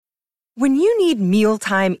When you need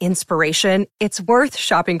mealtime inspiration, it's worth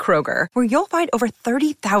shopping Kroger, where you'll find over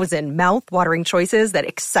 30,000 mouth-watering choices that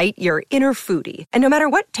excite your inner foodie. And no matter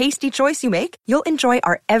what tasty choice you make, you'll enjoy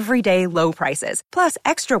our everyday low prices, plus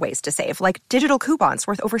extra ways to save, like digital coupons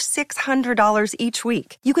worth over $600 each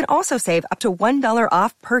week. You can also save up to $1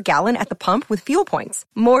 off per gallon at the pump with fuel points.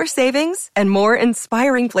 More savings and more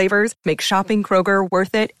inspiring flavors make shopping Kroger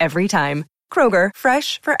worth it every time. Kroger,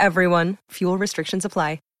 fresh for everyone. Fuel restrictions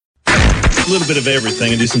apply. A little bit of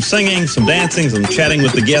everything. I do some singing, some dancing, some chatting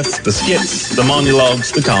with the guests, the skits, the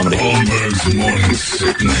monologues, the comedy. Holmberg's Morning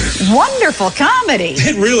Sickness. Wonderful comedy.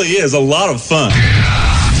 It really is a lot of fun.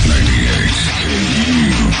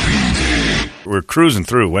 98 We're cruising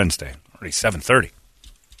through Wednesday, already 7:30.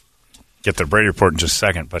 Get the Brady Report in just a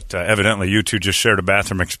second, but evidently you two just shared a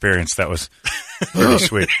bathroom experience that was pretty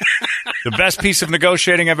sweet. The best piece of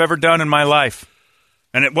negotiating I've ever done in my life.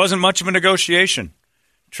 And it wasn't much of a negotiation.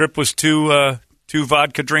 Trip was two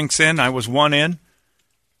vodka drinks in. I was one in.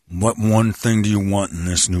 What one thing do you want in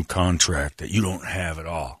this new contract that you don't have at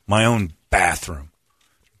all? My own bathroom.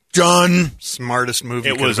 Done. Smartest movie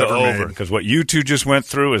It was ever over, made. because what you two just went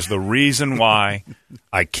through is the reason why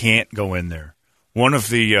I can't go in there. One of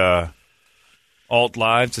the Alt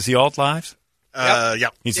Lives, is he Alt Lives? Yeah.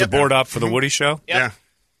 He's the board op for the Woody Show? Yeah.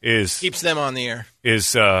 Keeps them on the air.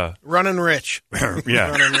 Running rich. Yeah.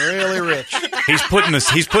 Running really rich. He's putting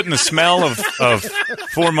the smell of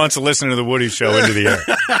 4 months of listening to the Woody Show into the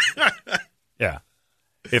air. Yeah.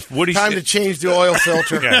 If Woody Time to change the oil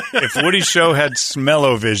filter. Yeah. If Woody's show had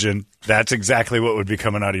smell-o-vision, that's exactly what would be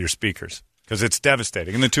coming out of your speakers. Because it's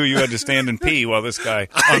devastating. And the two of you had to stand and pee while this guy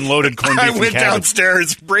unloaded corned beef I and went cabbage.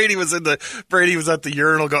 downstairs. Brady was at the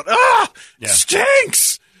urinal going, Yeah.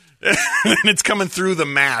 stinks. And it's coming through the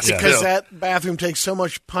mask. Yeah. Because too. that bathroom takes so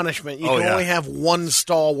much punishment. You can yeah. only have one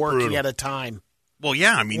stall working Brutal. at a time. Well,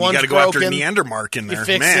 yeah, I mean, One's you got to go after broken, Neandermark in there. You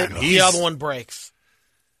fix Man, it, the other one breaks.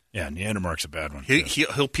 Yeah, Neandermark's a bad one.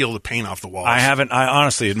 He'll peel the paint off the walls. I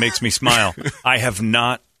honestly, it makes me smile. I have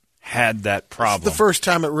not had that problem. It's the first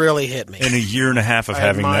time it really hit me. In a year and a half of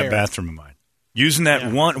having admire. that bathroom of mine. Using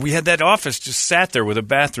that one, we had that office just sat there with a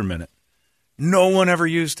bathroom in it. No one ever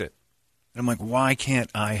used it. And I'm like, why can't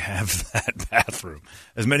I have that bathroom?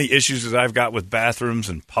 As many issues as I've got with bathrooms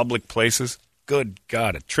and public places, good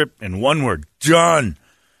God, a trip in one word, done.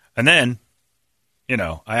 And then,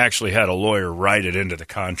 I actually had a lawyer write it into the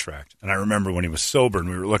contract. And I remember when he was sober and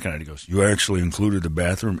we were looking at it, he goes, you actually included the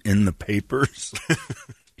bathroom in the papers?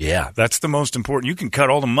 Yeah, that's the most important. You can cut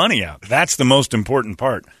all the money out. That's the most important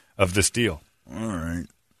part of this deal. All right.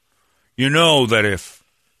 You know that if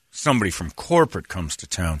somebody from corporate comes to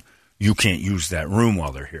town, you can't use that room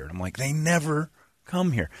while they're here. And I'm like, they never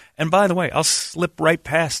come here. And by the way, I'll slip right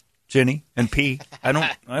past Ginny and pee. I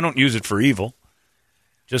don't use it for evil.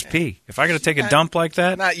 Just pee. If I got to take a dump like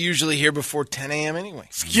that, Not usually here before 10 a.m. anyway.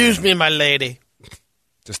 Excuse me, my lady.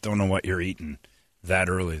 just don't know what you're eating that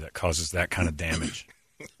early that causes that kind of damage.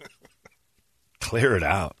 Clear it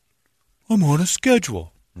out. I'm on a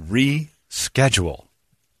schedule. Reschedule.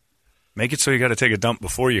 Make it so you got to take a dump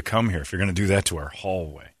before you come here if you're going to do that to our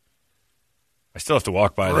hallway. I still have to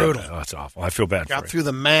walk by Brutal. that. Oh, that's awful. I feel bad Got for through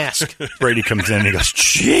the mask. you. Brady comes in and he goes,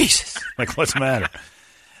 Jesus. Like, what's the matter?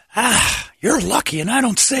 You're lucky and I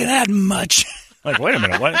don't say that much. Like, wait a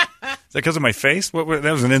minute. What? Is that because of my face? That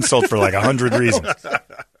was an insult for like 100 reasons.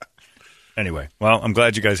 Anyway, well, I'm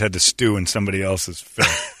glad you guys had to stew in somebody else's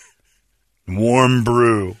filth. Warm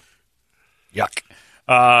brew. Yuck.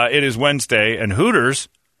 It is Wednesday, and Hooters,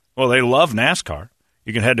 well, they love NASCAR.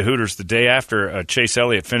 You can head to Hooters the day after Chase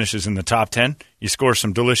Elliott finishes in the top 10. You score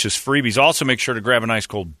some delicious freebies. Also, make sure to grab an ice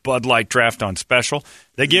cold Bud Light draft on special.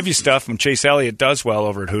 They give you stuff when Chase Elliott does well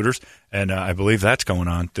over at Hooters, and I believe that's going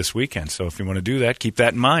on this weekend. So if you want to do that, keep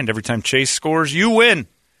that in mind. Every time Chase scores, you win.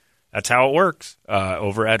 That's how it works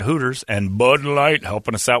over at Hooters. And Bud Light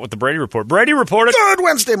helping us out with the Brady Report. Brady Report. Good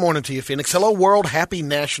Wednesday morning to you, Phoenix. Hello, world. Happy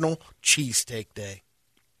National Cheesesteak Day.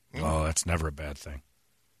 Oh, that's never a bad thing.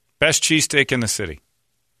 Best cheesesteak in the city.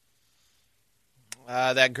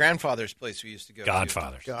 That grandfather's place we used to go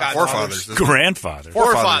Godfathers. to. Forefathers. Grandfathers.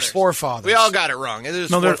 Forefathers. We all got it wrong. It was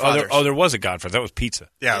forefathers. There was a Godfather. That was pizza.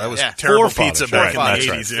 Yeah, that was Yeah. terrible Forefathers, pizza back right. in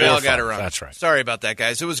the That's 80s. We Yeah. all got it wrong. That's right. Sorry about that,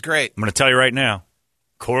 guys. It was great. I'm going to tell you right now,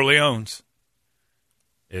 Corleone's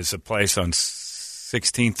is a place on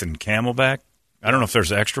 16th and Camelback. I don't know if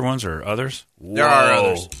there's extra ones or others. There are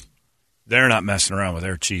others. They're not messing around with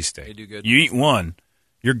their cheesesteak. They do good. You eat one,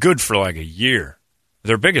 you're good for like a year.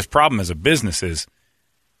 Their biggest problem as a business is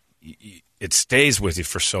it stays with you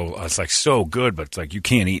for it's like so good, but it's like you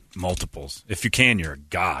can't eat multiples. If you can, you're a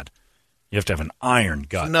god. You have to have an iron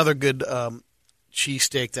gut. Another good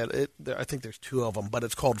cheesesteak I think there's two of them, but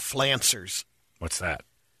it's called Flancers. What's that?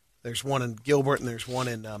 There's one in Gilbert and there's one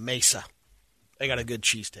in Mesa. They got a good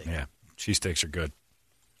cheesesteak. Yeah, cheesesteaks are good.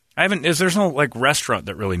 There's no like restaurant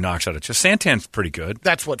that really knocks out it. Just Santan's pretty good.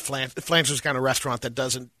 That's what Flancers kind of restaurant that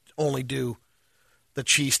doesn't only do the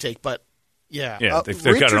cheesesteak, but yeah, they've got it on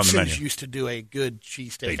the Richardson's menu. used to do a good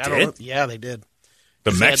cheesesteak. They did? Yeah, they did.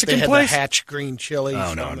 The Mexican they had place? the Hatch green chilies.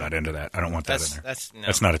 Oh no, I'm not into that. I don't want that in there.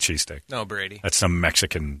 That's not a cheesesteak. No, Brady. That's some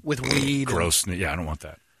Mexican with weed. Gross. Yeah, I don't want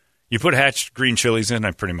that. You put Hatch green chilies in,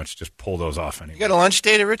 I pretty much just pull those off anyway. You got a lunch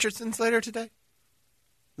date at Richardson's later today?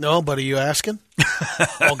 No, but are you asking?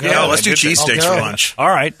 I'll go. Yeah, let's do cheesesteaks for lunch. All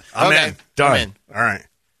right. I'm Okay. in. Done. I'm in. All right.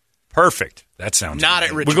 Perfect. That sounds Not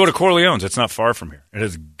good. at We go to Corleone's. It's not far from here. It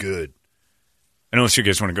is good. Unless you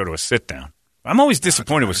guys want to go to a sit-down. I'm always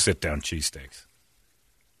disappointed with sit-down cheesesteaks.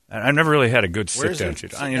 I've never really had a good Where's sit-down a cheesesteak.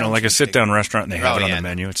 sit-down You know, like a cheesesteak? sit-down restaurant and they have Oh, it on yeah, the no.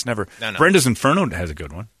 menu. It's never... No. Brenda's Inferno has a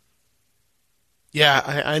good one.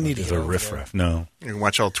 Yeah, I need to There's get a over Riff there. Raff. No. You can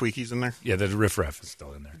watch all Tweakies in there. Yeah, the Riff Raff is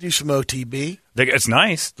still in there. Do some OTB. It's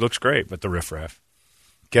nice. Looks great, but the Riff Raff.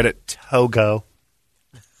 Get it Togo.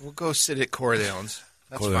 We'll go sit at Corleone's.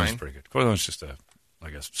 That's Corleone's fine. pretty good. Corleone's just a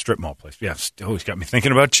strip mall place. Yeah, it's got me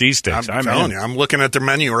thinking about cheesesteaks. I'm telling you, I'm looking at their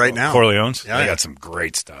menu right now. Corleone's. Yeah, They yeah. got some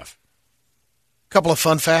great stuff. Couple of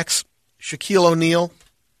fun facts. Shaquille O'Neal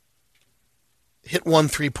hit one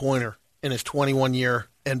three-pointer in his 21-year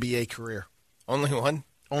NBA career. Only one?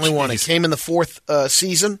 Only one. It came in the fourth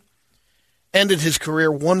season. Ended his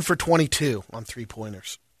career 1 for 22 on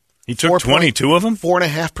three-pointers. He took 22 of them?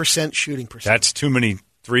 4.5% shooting percentage. That's too many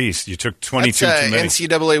threes. You took 22 That's too many.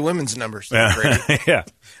 NCAA women's numbers. Brady. Yeah.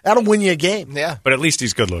 That'll win you a game. Yeah. But at least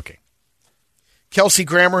he's good looking. Kelsey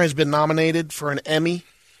Grammer has been nominated for an Emmy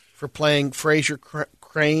for playing Fraser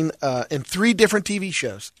Crane in 3 different TV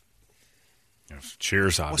shows.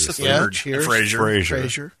 Cheers, What's obviously. the Yeah, third? Cheers.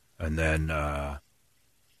 Frasier. And then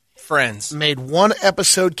Friends. Made 1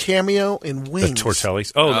 episode cameo in the Wings.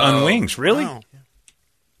 Tortellis. Oh, on Wings. Really? Wow.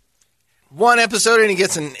 One episode and he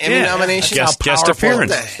gets an Emmy nomination? Guest powerful.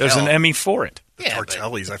 appearance. What the There's an hell? Emmy for it. Yeah, but-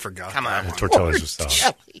 Tortellis, I forgot. Come on. that one. Tortellis was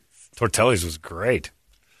solid. Tortellis was great.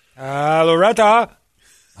 Loretta.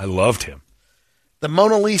 I loved him. The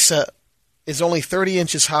Mona Lisa is only 30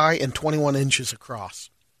 inches high and 21 inches across.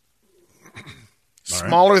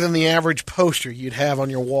 Smaller than the average poster you'd have on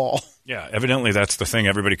your wall. Yeah, evidently that's the thing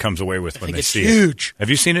everybody comes away with when think they it's see huge. it. Have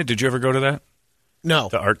you seen it? Did you ever go to that? No.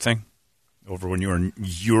 The art thing? Over when you were in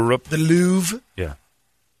Europe? The Louvre. Yeah.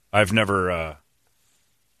 I've never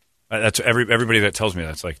that's everybody that tells me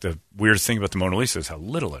that's like the weird thing about the Mona Lisa is how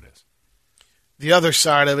little it is. The other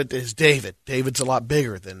side of it is David. David's a lot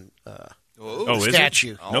bigger than Oh, is it?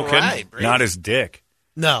 statue. No All kidding. right, Brady. Not his dick.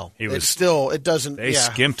 No. He was- It's still, it doesn't, They yeah,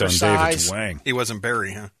 skimped for on size. David's wang. He wasn't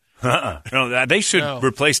Barry, huh? No, they should No.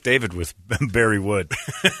 replace David with Barry Wood,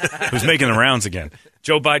 who's making the rounds again.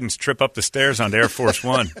 Joe Biden's trip up the stairs onto Air Force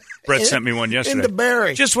One. Brett sent me one yesterday. Into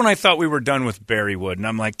Barry. Just when I thought we were done with Barry Wood, and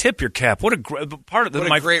I'm like, tip your cap. What a part of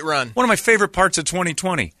What a great run. One of my favorite parts of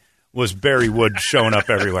 2020 was Barry Wood showing up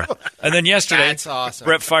everywhere. And then yesterday, That's awesome.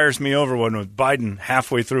 Brett fires me over one with Biden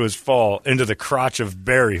halfway through his fall into the crotch of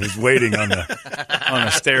Barry, who's waiting on the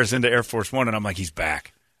stairs into Air Force One, and I'm like, he's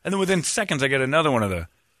back. And then within seconds, I get another one of the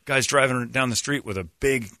guys driving down the street with a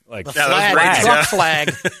big The that was flag, great. the truck Yeah.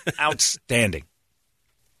 flag. outstanding.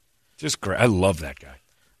 Just great. I love that guy.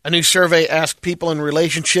 A new survey asked people in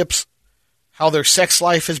relationships how their sex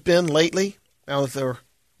life has been lately, now that they're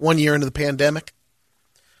 1 year into the pandemic.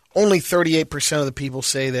 Only 38% of the people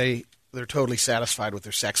say they're totally satisfied with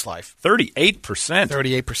their sex life. 38%.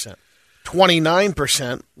 38%.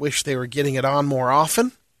 29% wish they were getting it on more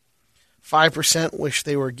often. 5% wish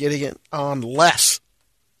they were getting it on less.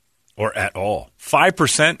 Or at all.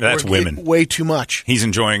 5%, that's Or women. Way too much. He's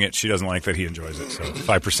enjoying it. She doesn't like that he enjoys it. So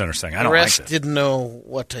 5% are saying, I The don't rest like it. didn't know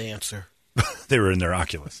what to answer. They were in their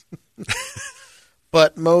Oculus.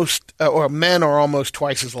 But men are almost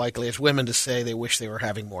twice as likely as women to say they wish they were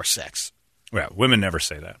having more sex. Yeah, women never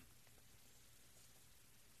say that.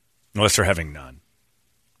 Unless they're having none.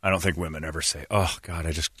 I don't think women ever say, oh, God,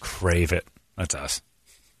 I just crave it. That's us.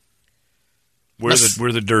 We're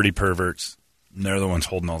the dirty perverts. And they're the ones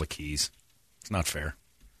holding all the keys. It's not fair.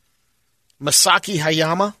 Masaki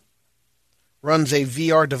Hayama runs a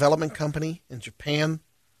VR development company in Japan.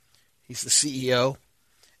 He's the CEO.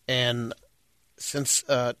 And since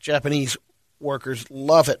Japanese workers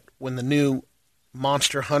love it when the new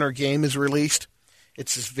Monster Hunter game is released,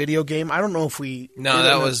 it's this video game. I don't know if we... No,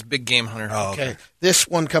 that was Big Game Hunter. Oh, Okay. This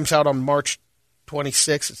one comes out on March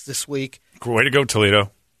 26th. It's this week. Way to go,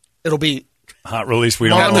 Toledo. It'll be Hot release. We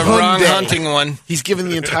don't On Got know the Hood wrong Day. hunting one. He's giving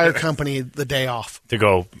the entire company the day off. to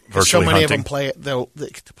go So virtually many hunting. of them play it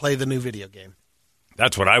to play the new video game.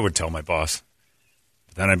 That's what I would tell my boss.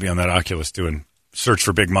 Then I'd be on that Oculus doing search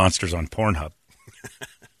for big monsters on Pornhub.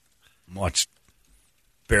 Watch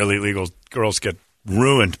barely legal girls get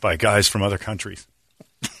ruined by guys from other countries.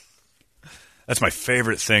 That's my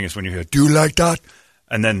favorite thing is when you hear, "Do you like that?"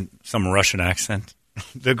 And then some Russian accent.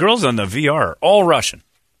 The girls on the VR are all Russian.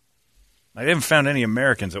 I haven't found any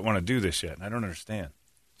Americans that want to do this yet, and I don't understand.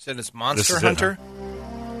 Said it's This Monster is it, Hunter.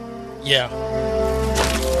 Yeah.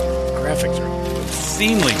 Graphics are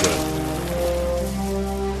obscenely good.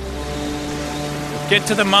 Get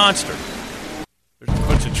to the monster. There's a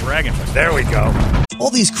bunch of dragonflies. There we go. All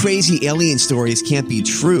these crazy alien stories can't be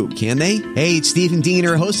true, can they? Hey, it's Stephen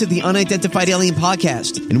Diener, host of the Unidentified Alien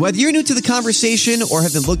Podcast. And whether you're new to the conversation or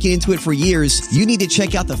have been looking into it for years, you need to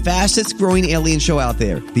check out the fastest growing alien show out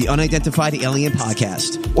there, the Unidentified Alien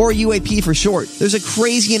Podcast, or UAP for short. There's a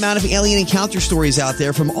crazy amount of alien encounter stories out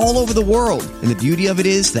there from all over the world. And the beauty of it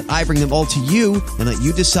is that I bring them all to you and let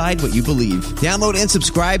you decide what you believe. Download and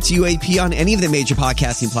subscribe to UAP on any of the major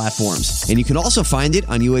podcasting platforms. And you can also find it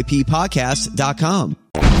on UAPpodcast.com.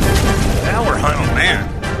 Now we're hunting. Oh, man.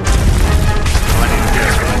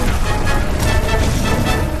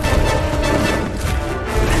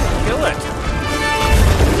 Kill it.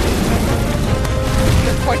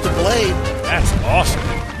 Quite the blade. That's awesome.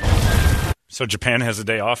 So Japan has a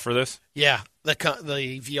day off for this? Yeah, the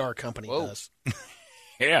VR company does.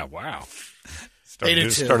 Yeah, wow. They do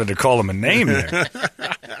too. Started to call him a name there.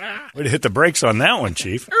 Way to hit the brakes on that one,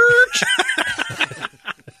 Chief.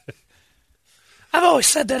 I've always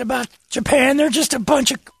said that about Japan. They're just a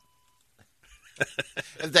bunch of...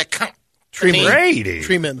 That Brady.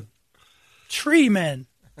 Tree men. tree men.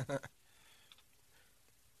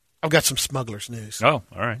 I've got some smugglers news. Oh,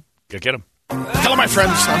 all right. Get him. Hello, my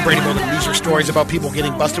friends. I'm Brady Bogan. These are stories about people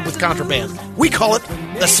getting busted with contraband. We call it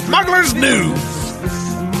the Smuggler's News.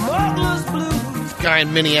 This guy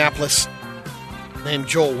in Minneapolis named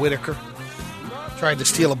Joel Whitaker tried to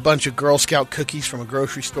steal a bunch of Girl Scout cookies from a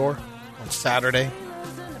grocery store on Saturday.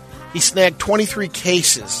 He snagged 23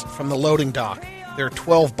 cases from the loading dock. There are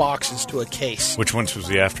 12 boxes to a case. Which ones was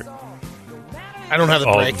he after? I don't have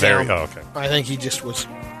the breakdown. Okay. I think he just was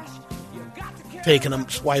taking them,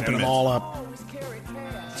 swiping them all up.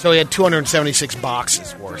 So he had 276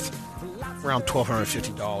 boxes worth, around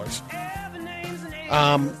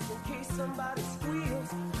 $1,250.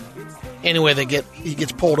 Anyway, he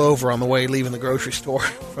gets pulled over on the way leaving the grocery store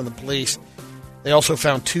from the police. They also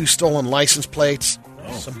found 2 stolen license plates,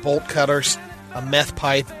 some bolt cutters, a meth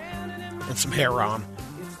pipe, and some heroin.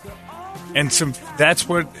 And that's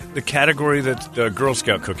what the category that Girl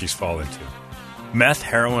Scout cookies fall into. Meth,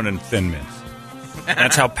 heroin, and Thin Mints.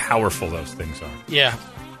 That's how powerful those things are. Yeah,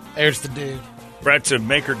 there's the dude. Brett, to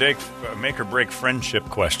make or break friendship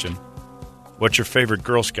question. What's your favorite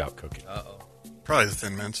Girl Scout cookie? Probably the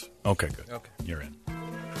Thin Mints. Okay, good. Okay. You're in.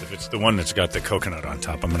 If it's the one that's got the coconut on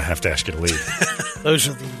top, I'm going to have to ask you to leave. Those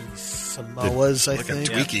are the Samoas, I think.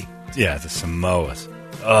 Tweaky. Yeah, the Samoas.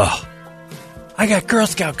 Ugh. I got Girl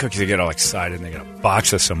Scout cookies. They get all excited and they got a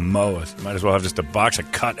box of Samoas. Might as well have just a box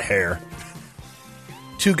of cut hair.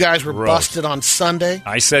 2 guys were Gross. busted on Sunday.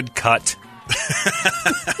 I said cut.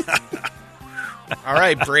 All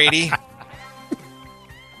right, Brady.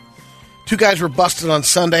 2 guys were busted on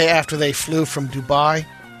Sunday after they flew from Dubai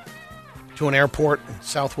to an airport in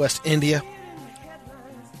southwest India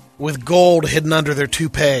with gold hidden under their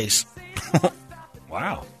toupees.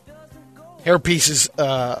 Wow. Hair pieces,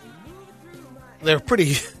 they're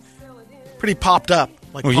pretty popped up,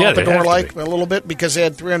 like Well, yeah, they have to pompadour-like be. a little bit, because they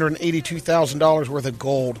had $382,000 worth of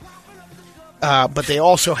gold. But they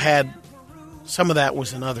also had, some of that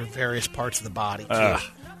was in other various parts of the body, too.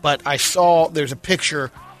 But I saw, there's a picture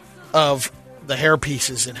of the hair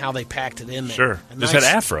pieces and how they packed it in there. Sure. A Just nice,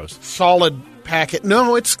 had afros. solid packet.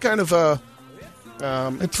 No, it's kind of a...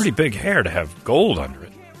 It's pretty big hair to have gold under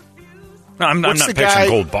it. No, I'm not What's the picturing guy,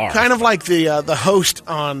 gold bars. kind of like the host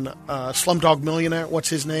on Slumdog Millionaire. What's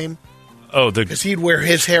his name? Oh, Because he'd wear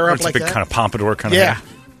his hair up it's like a big that. kind of pompadour kind of Yeah. hair.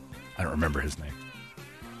 I don't remember his name.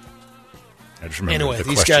 I just remember Anyway, the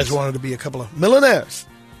these questions. guys wanted to be a couple of millionaires.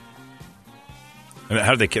 And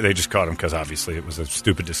how did they just caught him because obviously it was a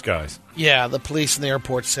stupid disguise. Yeah, the police in the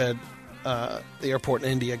airport said the airport in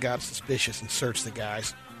India got suspicious and searched the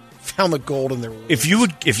guys. Found the gold in their wallets.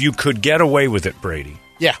 If you could get away with it, Brady,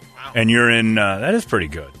 Yeah. and you're in that is pretty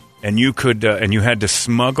good. And you could and you had to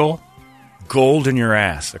smuggle gold in your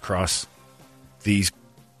ass across these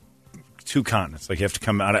 2 continents. Like you have to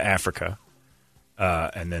come out of Africa,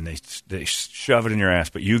 and then they shove it in your ass.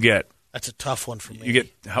 But you get That's a tough one for me. You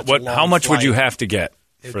get That's a long how much would you flight. have to get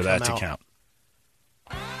It'd for that come to out. count?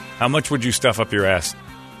 How much would you stuff up your ass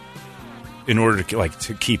in order to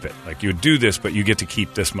keep it? Like you would do this, but you get to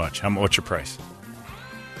keep this much. What's your price?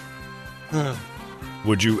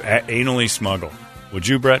 Would you anally smuggle? Would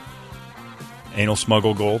you, Brett? Anal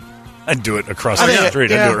smuggle gold? I'd do it across the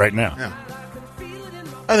street. I'd do it right now. Yeah.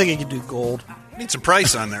 I think you could do gold. Need some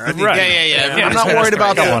price on there. I think Right. Yeah. I'm not worried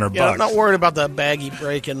about $200 that. bucks. I'm not worried about the baggie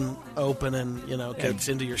breaking open and gets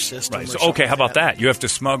into your system. Right. or So, something okay, how like about that? You have to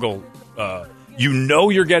smuggle.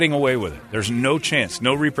 You're getting away with it. There's no chance,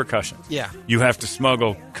 no repercussions. Yeah. You have to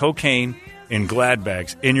smuggle cocaine in Glad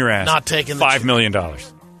bags in your ass. Not taking the $5 million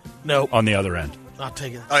Nope, on the other end. not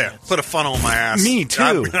taking. Oh, yeah. Put a funnel in my ass. Me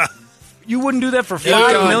too. You wouldn't do that for Yeah,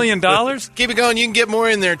 $5 go on. million? Keep it going. You can get more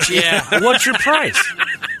in there, Chief. Yeah. What's your price?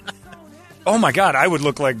 Oh my God, I would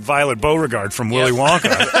look like Violet Beauregard from Willy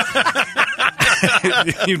Wonka.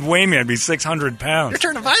 You'd weigh me, I'd be 600 pounds.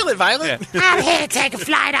 Turn to Violet. I'm here to take a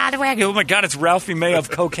flight all the way. Oh my God, it's Ralphie May of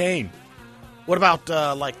cocaine. What about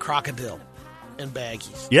like crocodile and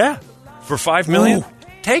baggies? Yeah, for $5 million.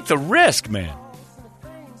 Take the risk, man.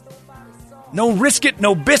 No risk it,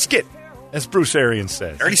 no biscuit, as Bruce Arians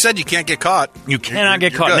says. I already said you can't get caught. You cannot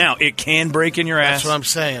get You're caught. good. Now, it can break in your ass. That's what I'm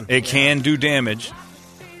saying. It can do damage,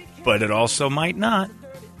 but it also might not.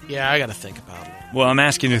 Yeah, I got to think about it. Well, I'm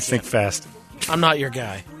asking you to think fast. I'm not your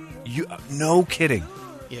guy. No kidding.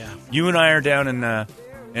 Yeah. You and I are down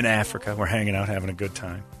in Africa. We're hanging out, having a good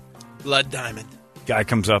time. Blood Diamond. Guy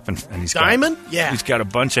comes up and he's Diamond? got, Yeah. He's got a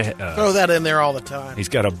bunch of Throw that in there all the time. he's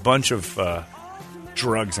got a bunch of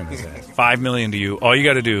drugs in his ass. $5 million to you. All you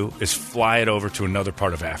got to do is fly it over to another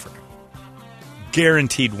part of Africa.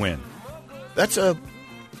 Guaranteed win. That's it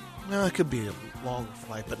could be a longer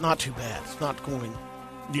flight, but not too bad. It's not going.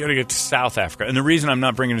 You got to get to South Africa. And the reason I'm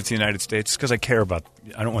not bringing it to the United States is because I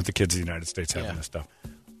don't want the kids of the United States having this stuff.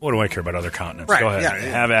 What do I care about other continents? Right, Go ahead. yeah.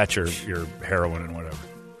 Have at your heroin and whatever.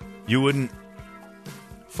 You wouldn't?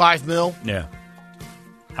 $5 million? Yeah.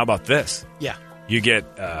 How about this? Yeah. You get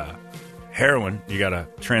heroin. You got to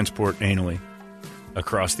transport anally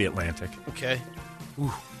across the Atlantic. Okay.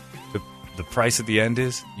 The price at the end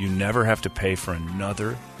is you never have to pay for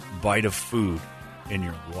another bite of food in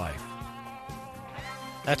your life.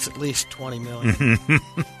 That's at least $20 million.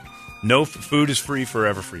 No food is free,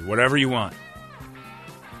 forever free. Whatever you want.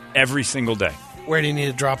 Every single day. Where do you need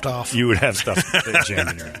it dropped off? You would have stuff jammed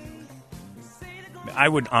in your head. I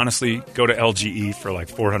would honestly go to LGE for like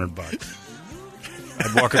 $400.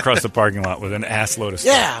 I'd walk across the parking lot with an ass load of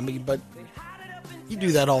stuff. Yeah, I mean, but you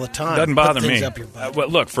do that all the time. Doesn't Put bother things me. Up your butt. Well,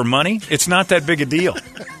 look, for money, it's not that big a deal.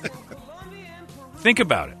 Think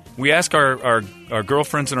about it. We ask our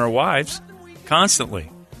girlfriends and our wives constantly.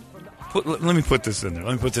 Let me put this in there.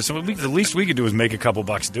 Let me put this. The least we could do is make a couple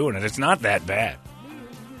bucks doing it. It's not that bad.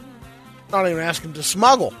 Not even asking to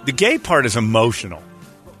smuggle. The gay part is emotional.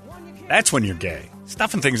 That's when you're gay.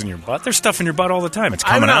 Stuffing things in your butt. There's stuff in your butt all the time. It's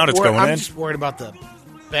coming out. It's going I'm in. just worried about the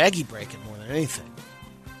baggie breaking more than anything.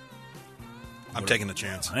 I'm taking the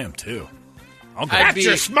chance. I am too. I'll go. I'd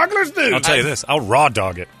be, smuggler's dude. I'll tell you this. I'll raw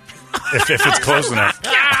dog it. If it's close enough,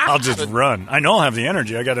 I'll just run. I know I'll have the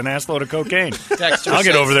energy. I got an ass load of cocaine. Dexter I'll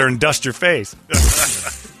get says- over there and dust your face.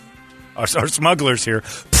 our smuggler's here.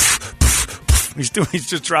 He's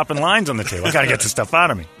just dropping lines on the table. I got to get this stuff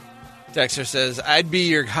out of me. Dexter says, I'd be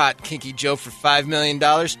your hot, kinky Joe for $5 million.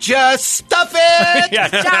 Just stuff it! Yeah.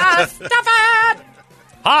 Just stuff it!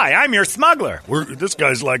 Hi, I'm your smuggler. This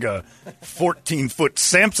guy's like a 14-foot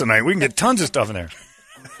Samsonite. We can get tons of stuff in there.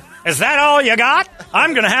 Is that all you got?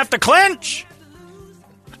 I'm going to have to clinch.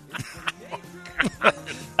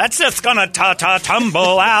 That's just going to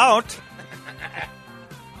tumble out.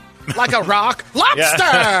 Like a rock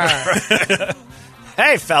lobster.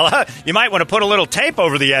 Hey, fella, you might want to put a little tape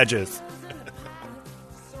over the edges.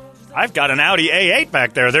 I've got an Audi A8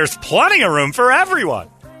 back there. There's plenty of room for everyone.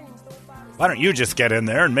 Why don't you just get in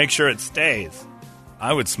there and make sure it stays?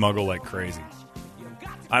 I would smuggle like crazy.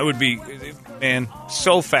 I would be, man,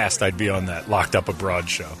 so fast I'd be on that Locked Up Abroad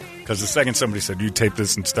show. Because the second somebody said, you tape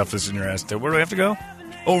this and stuff this in your ass, where do I have to go?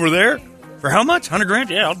 Over there? For how much? $100,000?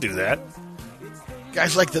 Yeah, I'll do that.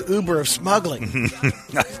 Guy's like the Uber of smuggling.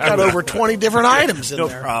 He's got over 20 different items in No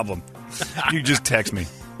there. problem. You just text me.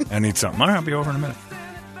 I need something. All right, I'll be over in a minute.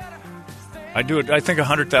 I do it. I think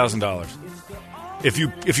 $100,000.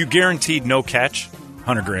 If you guaranteed no catch,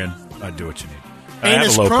 $100,000, I'd do what you need. I have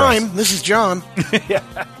Anus a low Prime. price. This is John.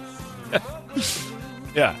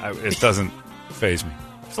 Yeah, it doesn't faze me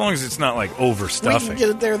as long as it's not like We overstuffing. can get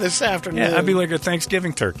it there this afternoon. Yeah, I'd be like a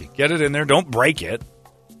Thanksgiving turkey. Get it in there. Don't break it.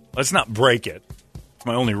 Let's not break it. It's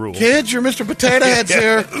my only rule. Kids, your Mr. Potato Head's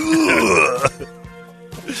here.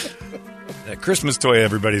 That Christmas toy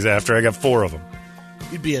everybody's after, I got 4 of them.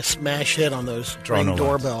 You'd be a smash hit on those Ring no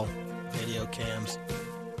doorbell video cams.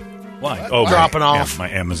 Why? Oh, Dropping off. My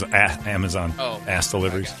Amazon ass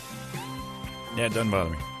deliveries. Yeah, it doesn't bother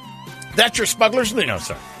me. That's your Smuggler's News. No,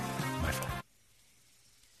 sorry. My fault.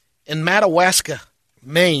 In Madawaska,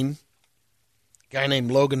 Maine, a guy named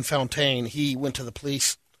Logan Fontaine, he went to the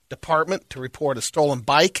police department to report a stolen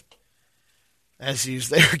bike. As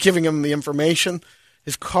they were giving him the information,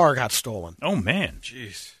 his car got stolen. Oh, man.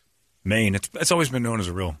 Jeez. Maine, it's always been known as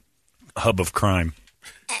a real hub of crime.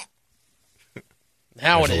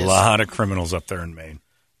 Now There's it is. a lot of criminals up there in Maine.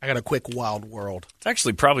 I got a quick wild world. It's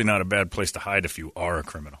actually probably not a bad place to hide if you are a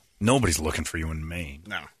criminal. Nobody's looking for you in Maine.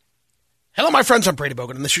 No. Hello, my friends. I'm Brady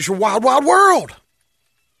Bogan, and this is your wild, wild world.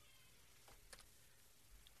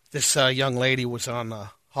 This young lady was on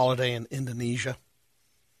a holiday in Indonesia.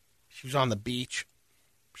 She was on the beach.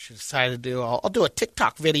 She decided to do, I'll do a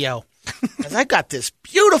TikTok video. Because I got this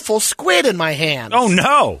beautiful squid in my hand. Oh,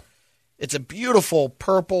 no. It's a beautiful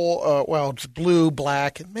purple, it's blue,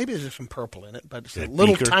 black, and maybe there's some purple in it, but it's a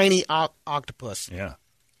little tiny octopus. Yeah.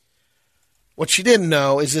 What she didn't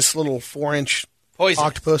know is this little 4-inch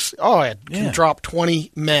octopus, it can drop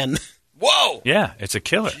 20 men. Whoa! Yeah, it's a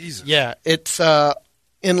killer. Jesus. Yeah, it's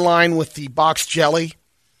in line with the box jelly.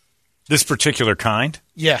 This particular kind?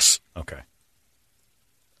 Yes. Okay.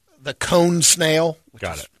 The cone snail.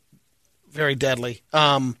 Got it. Very deadly.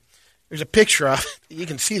 There's a picture of it. You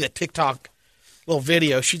can see the TikTok little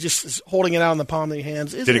video. She just is holding it out in the palm of her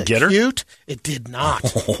hands. Isn't Did it get her? Cute? It did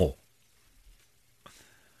not. Oh.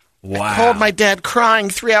 Wow. I called my dad crying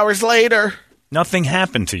 3 hours later. Nothing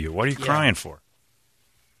happened to you. What are you crying for?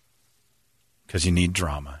 Because you need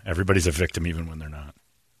drama. Everybody's a victim even when they're not.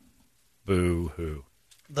 Boo-hoo.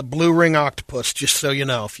 The blue ring octopus, just so you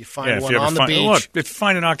know. If you find one on the beach. Look, if you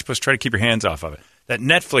find an octopus, try to keep your hands off of it. That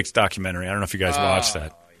Netflix documentary, I don't know if you guys watched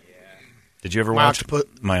that. Did you ever watch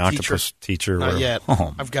My Octopus Teacher? Not yet.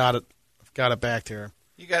 Oh, I've got it. I've got it back there.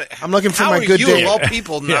 You got it. I'm looking for my good day. Of all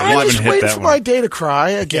people, not I was watching. waiting for my day to cry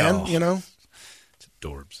again, you know. It's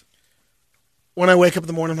adorbs. When I wake up in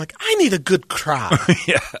the morning, I'm like, I need a good cry.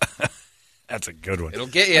 Yeah. That's a good one. It'll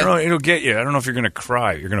get you. It'll get you. I don't know if you're going to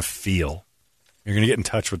cry. You're going to feel. You're going to get in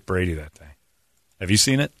touch with Brady that day. Have you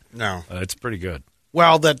seen it? No. It's pretty good.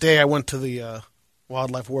 Well, that day I went to the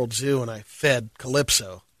Wildlife World Zoo and I fed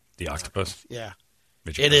Calypso. The octopus? Yeah.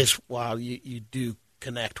 It is. Wow, you do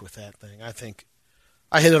connect with that thing. I think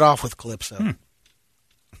I hit it off with Calypso.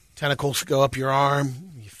 Tentacles go up your arm.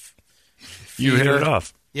 You hit it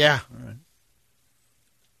off. Yeah. All right.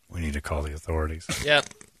 We need to call the authorities. Yep.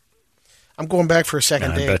 I'm going back for a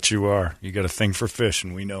second date. I bet you are. You got a thing for fish,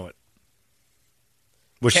 and we know it.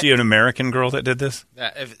 Was she an American girl that did this?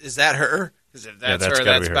 Is that her? Because if that's her,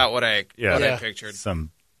 that's about what I pictured.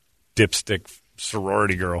 Some dipstick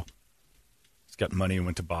sorority girl. She's got money and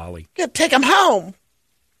went to Bali. You gotta take him home.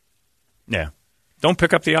 Yeah. Don't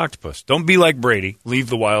pick up the octopus. Don't be like Brady. Leave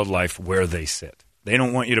the wildlife where they sit. They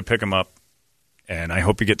don't want you to pick them up, and I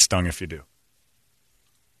hope you get stung if you do.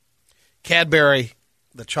 Cadbury,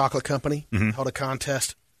 the chocolate company, held a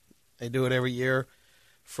contest. They do it every year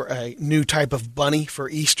for a new type of bunny for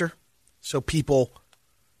Easter. So people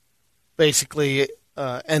basically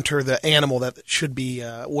enter the animal that should be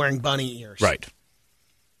wearing bunny ears. Right.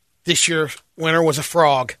 This year's winner was a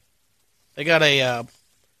frog. They got a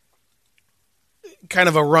kind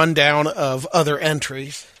of a rundown of other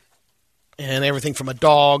entries and everything from a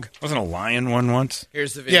dog. Wasn't a lion one once?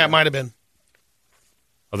 Here's the video. Yeah, it might have been.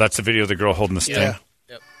 Oh, that's the video of the girl holding the sting? Yeah.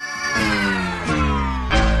 Yep.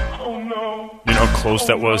 You know how close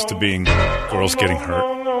that was to being girls getting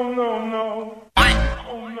hurt?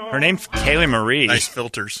 Her name's Kaylee Marie. Nice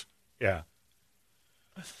filters. Yeah.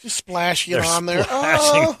 Just splashing it They're on there.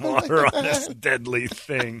 splashing water on this deadly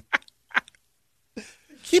thing.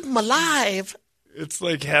 Keep them alive. It's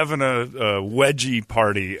like having a wedgie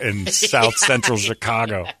party in South Central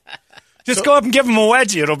Chicago. Just go up and give him a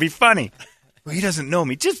wedgie. It'll be funny. Well, he doesn't know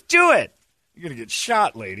me. Just do it. You're going to get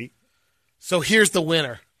shot, lady. So here's the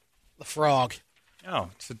winner, the frog. Oh,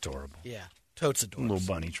 it's adorable. Yeah, totes adorable.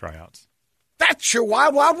 Little bunny tryouts. That's your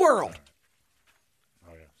wild, wild world.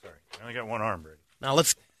 Oh, yeah. Sorry. I only got one arm, Brady. Now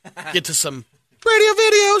let's get to some radio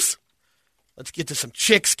videos. Let's get to some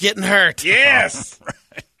chicks getting hurt. Yes.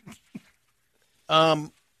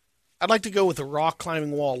 I'd like to go with the rock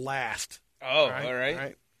climbing wall last. Oh, all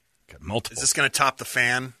right. Got multiple. Is this going to top the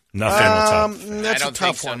fan? Nothing will top. That's I a don't tough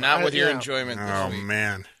think so. one. Not with your Yeah. enjoyment this Oh, week.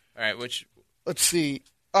 man. All right, which... Let's see.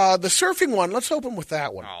 The surfing one. Let's open with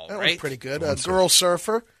that one. All that right. one's pretty good. A girl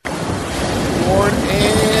surfer. board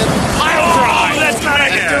and pile drive. That's not how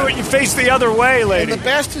you do it. You face the other way, lady. And the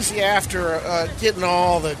best is the after getting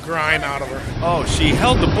all the grime out of her. Oh, she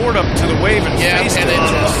held the board up to the wave and faced and it. it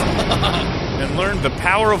just And learned the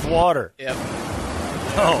power of water. Yep.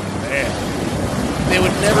 Oh, man. They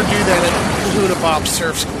would never do that at Kahuna Bob's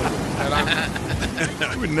Surf School.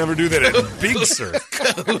 I would never do that at Big Sur.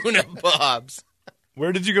 Kahuna Bob's.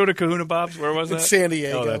 Where did you go to Kahuna Bob's? Where was that? In San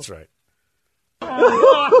Diego. Oh, that's right.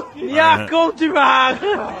 Ja, komt u maar.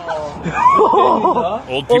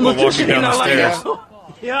 Old people walking down the stairs.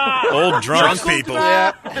 Ja. Old drunk people.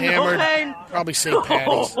 Yeah, hammered. Probably St.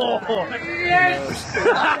 Patty's. Being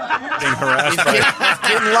harassed by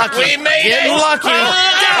Getting lucky. We made Getting it. lucky.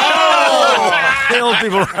 the old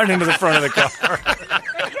people run into the front of the car.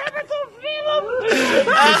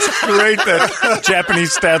 It's great that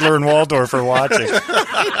Japanese Stadler and Waldorf are watching.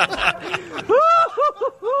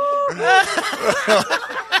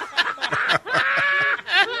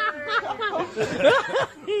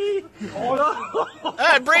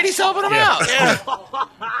 Brady's helping him out. Yeah.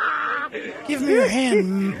 Give me your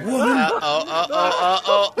hand, woman.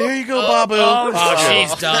 There you go, Babu.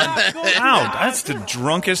 She's done. Wow, that's the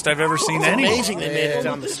drunkest I've ever seen anyone. Amazing they made it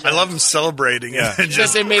down the stairs. I love them celebrating. Yeah.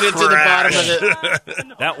 Just they made it to the bottom of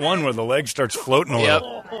it. That one where the leg starts floating a Yep.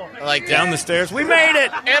 little. I like Down the stairs. We made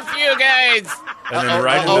it! F you guys. And then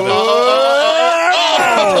right into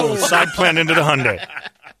the side plant into the Hyundai.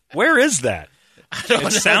 Where is that?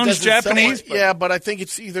 It sounds Japanese. Yeah, but I think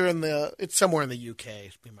it's either it's somewhere in the UK.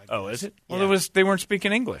 Be my Oh, guess. is it? Well, they weren't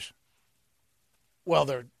speaking English. Well,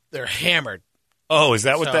 they're hammered. Oh, is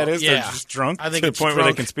that what So, that is? yeah. They're just drunk I think to the it's point where they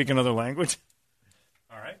drunk. can speak another language?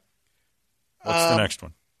 All right. What's the next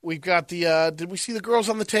one? We've got the. Did we see the girls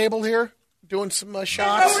on the table here doing some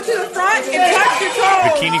shots? Over to the front and touch your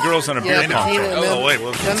toes. Bikini girls on a beer pong. bikini, and then, wait,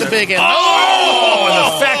 what was then the big end. Oh, and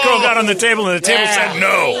the fat girl got on the table, and the table said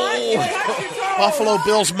no. Buffalo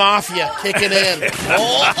Bills Mafia kicking in.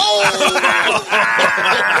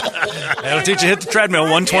 That'll teach you hit the treadmill,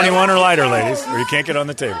 121 or lighter, ladies, or you can't get on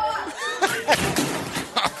the table.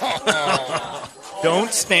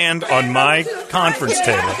 Don't stand on my conference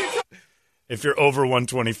table if you're over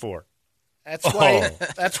 124.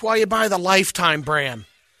 That's why you buy the Lifetime brand.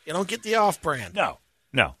 You don't get the off brand. No.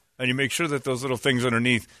 And you make sure that those little things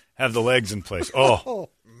underneath have the legs in place. Oh,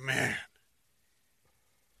 Man.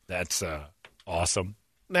 that's awesome.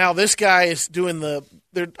 Now this guy is doing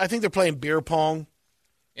I think they're playing beer pong.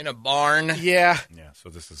 In a barn. Yeah. Yeah, so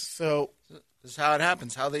this is So This is how it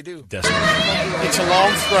happens, how they do. desperate. it's a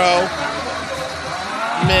long throw.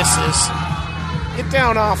 Misses. Get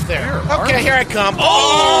down off there. Okay, here I come.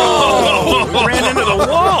 Oh! Ran into the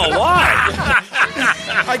wall. Why?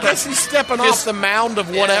 I guess he's stepping off the mound of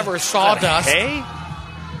whatever sawdust. Hey?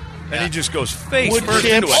 And he just goes face Wood first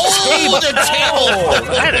chips. into a table. Oh, the table.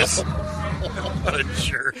 Oh, that is... What a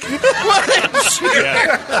jerk.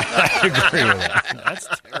 Yeah, I agree with that. That's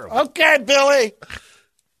terrible. Okay, Billy.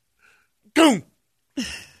 Boom.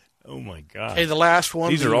 Oh, my God. Hey, the last one.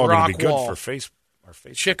 These the are all going to rock be good wall. for our face.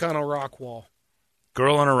 Chick on a rock wall.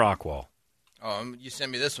 Girl on a rock wall. Oh, you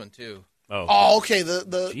sent me this one, too. Oh, okay.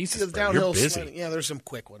 The Jesus, the Brad, downhill you're busy. sliding. Yeah, there's some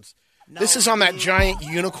quick ones. This is on that giant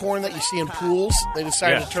unicorn that you see in pools. They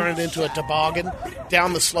decided Yeah. to turn it into a toboggan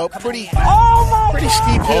down the slope. Pretty steep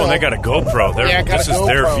hill. Oh, they got a GoPro. This is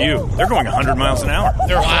their GoPro. view. They're going 100 miles an hour.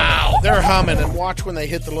 They're humming, and watch when they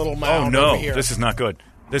hit the little Oh, mound no. over here. This is not good.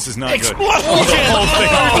 This is not Explosion! good. The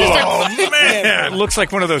whole thing. Oh, man. It looks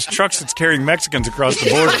like one of those trucks that's carrying Mexicans across the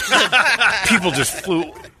border. People just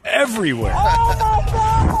flew everywhere.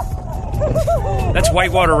 That's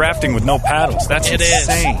whitewater rafting with no paddles. That's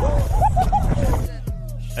insane.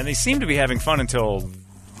 And they seem to be having fun until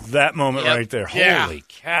that moment right there. Yeah. Holy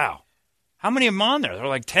cow. How many of them on there? There are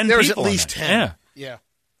like 10 There's people. at least in 10. there. Yeah.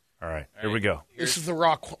 All right. Here we go. This is the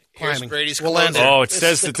rock climbing. Brady's We'll end closer. Oh, it This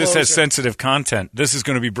says is the that this has closer. sensitive content. This is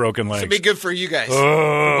going to be broken legs. This will be good for you guys.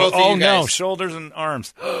 Both of Oh, you no. guys. Shoulders and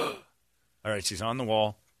arms. All right. She's on the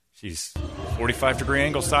wall. She's 45-degree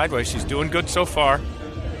angle sideways. She's doing good so far.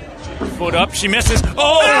 Foot up. She misses.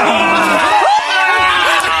 Oh!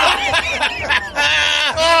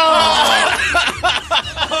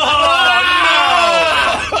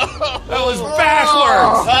 That was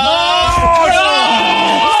backwards.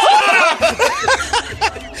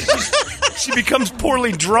 She becomes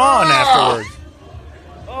poorly drawn afterwards.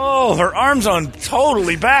 Oh, her arm's on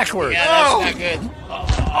totally backwards. Yeah, that's not good.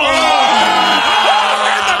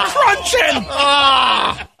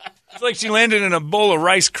 Crunching. It's like she landed in a bowl of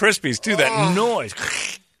Rice Krispies, too. That noise.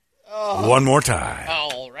 One more time.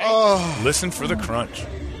 All right. Listen for the crunch.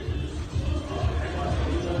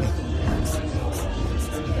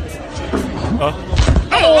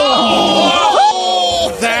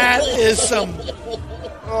 That is some.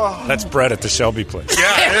 That's Brett at the Shelby place.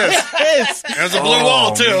 Yeah, it is. There's a blue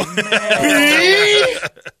wall, too.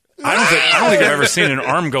 I don't think I've ever seen an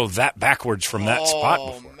arm go that backwards from that spot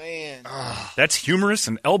before. Oh, man. That's humerus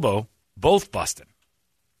and elbow both busted.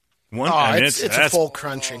 It's a full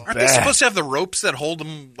crunching. Aren't they supposed to have the ropes that hold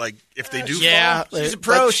them, like, if they do fall? She's a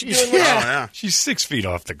pro. She's doing well. Yeah. She's 6 feet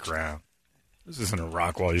off the ground. This isn't a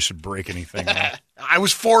rock wall. You should break anything up. I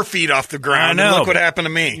was 4 feet off the ground, I know, and look what happened to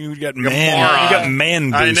me. You got You're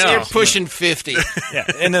man I boost. know. You're pushing 50. Yeah,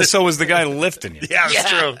 and so was the guy lifting you. Yeah, that's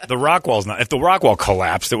true. The rock wall's not. If the rock wall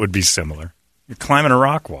collapsed, it would be similar. You're climbing a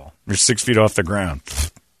rock wall. You're 6 feet off the ground.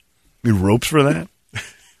 Need ropes for that?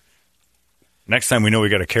 Next time we know we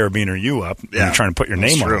got a carabiner you up, and you're trying to put your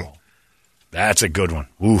name on it. That's a good one.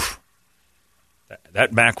 Oof.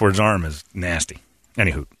 That backwards arm is nasty.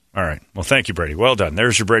 Anywho. All right. Well, thank you, Brady. Well done.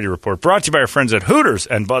 There's your Brady Report. Brought to you by our friends at Hooters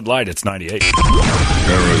and Bud Light. It's 98.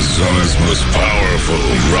 Arizona's most powerful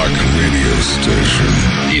rock radio station.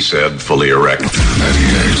 He said, fully erect. 98.